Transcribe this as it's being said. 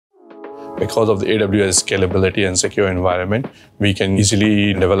Because of the AWS scalability and secure environment, we can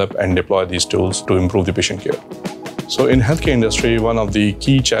easily develop and deploy these tools to improve the patient care. So in healthcare industry, one of the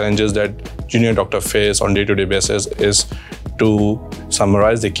key challenges that junior doctors face on day-to-day basis is to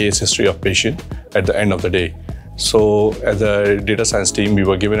summarize the case history of patient at the end of the day. So as a data science team, we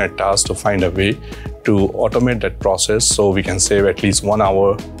were given a task to find a way to automate that process so we can save at least 1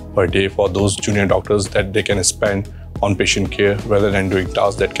 hour per day for those junior doctors that they can spend on patient care rather than doing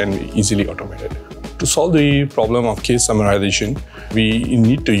tasks that can be easily automated. To solve the problem of case summarization, we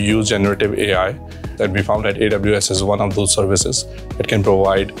need to use generative AI that we found that AWS is one of those services that can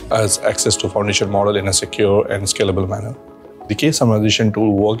provide us access to foundation model in a secure and scalable manner. The case summarization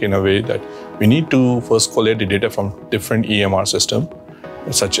tool works in a way that we need to first collect the data from different EMR systems,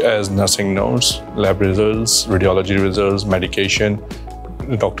 such as nursing notes, lab results, radiology results, medication,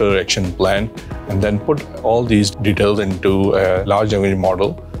 doctor action plan, and then put all these details into a large language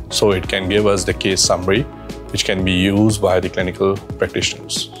model so it can give us the case summary, which can be used by the clinical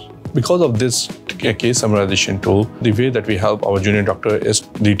practitioners. Because of this case summarization tool, the way that we help our junior doctor is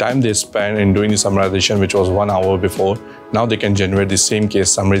the time they spend in doing the summarization, which was 1 hour before, now they can generate the same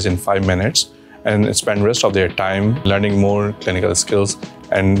case summaries in 5 minutes and spend the rest of their time learning more clinical skills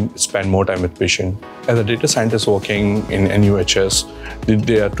and spend more time with patient. As a data scientist working in NUHS,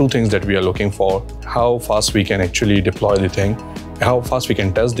 there are two things that we are looking for: how fast we can actually deploy the thing, how fast we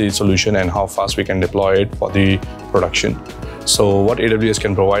can test the solution, and how fast we can deploy it for the production. So what AWS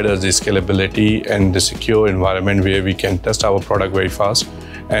can provide us is scalability and the secure environment where we can test our product very fast.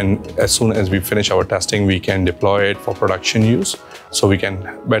 And as soon as we finish our testing, we can deploy it for production use so we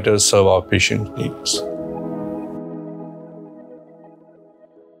can better serve our patient needs.